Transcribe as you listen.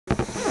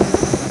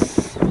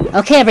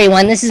Okay,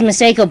 everyone, this is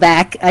Massieko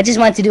back. I just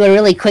wanted to do a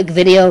really quick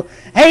video.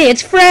 Hey,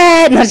 it's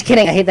Fred! No, just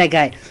kidding, I hate that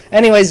guy.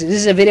 Anyways, this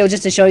is a video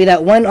just to show you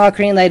that one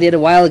ocarina that I did a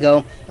while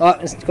ago. Oh,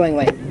 it's going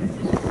away.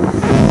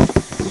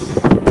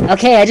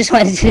 Okay, I just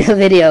wanted to do a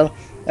video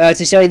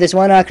to show you this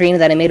one ocarina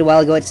that I made a while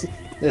ago. It's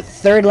the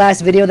third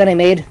last video that I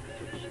made.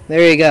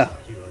 There you go.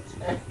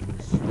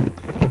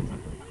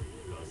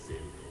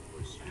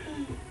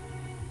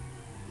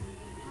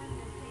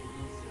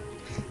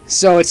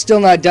 So it's still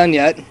not done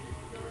yet.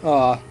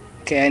 Oh,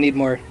 okay, I need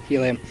more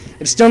helium.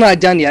 It's still not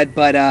done yet,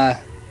 but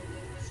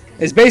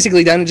it's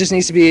basically done. It just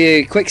needs to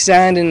be quick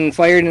sand and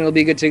fired and it'll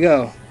be good to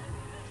go.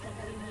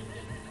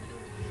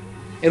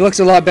 It looks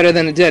a lot better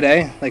than it did,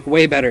 eh? Like,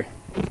 way better.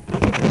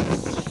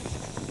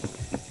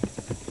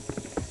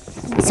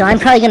 So I'm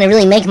probably going to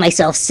really make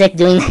myself sick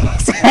doing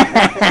this.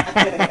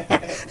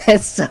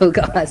 That's so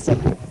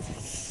awesome.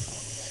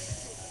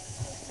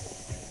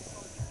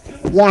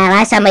 Yeah,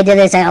 last time I did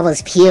this I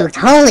almost puked.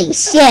 Holy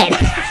shit!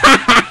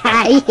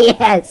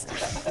 Yes!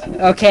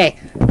 Okay.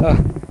 Oh.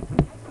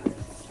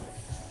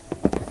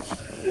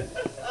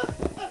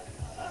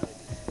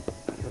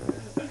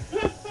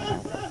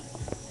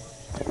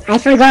 I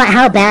forgot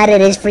how bad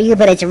it is for you,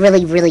 but it's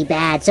really, really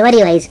bad. So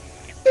anyways...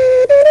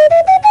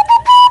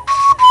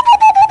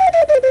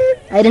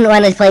 I didn't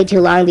want to play it too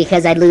long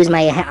because I'd lose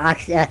my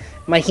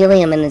my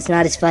helium and it's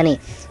not as funny.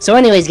 So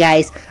anyways,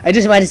 guys, I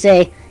just wanted to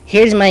say,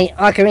 here's my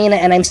ocarina,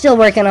 and I'm still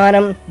working on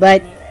them,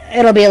 but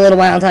it'll be a little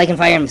while until I can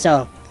fire them.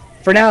 So,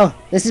 for now,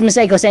 this is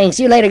Massieko saying,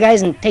 see you later,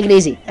 guys, and take it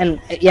easy. And,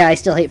 yeah, I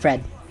still hate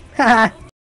Fred. Haha.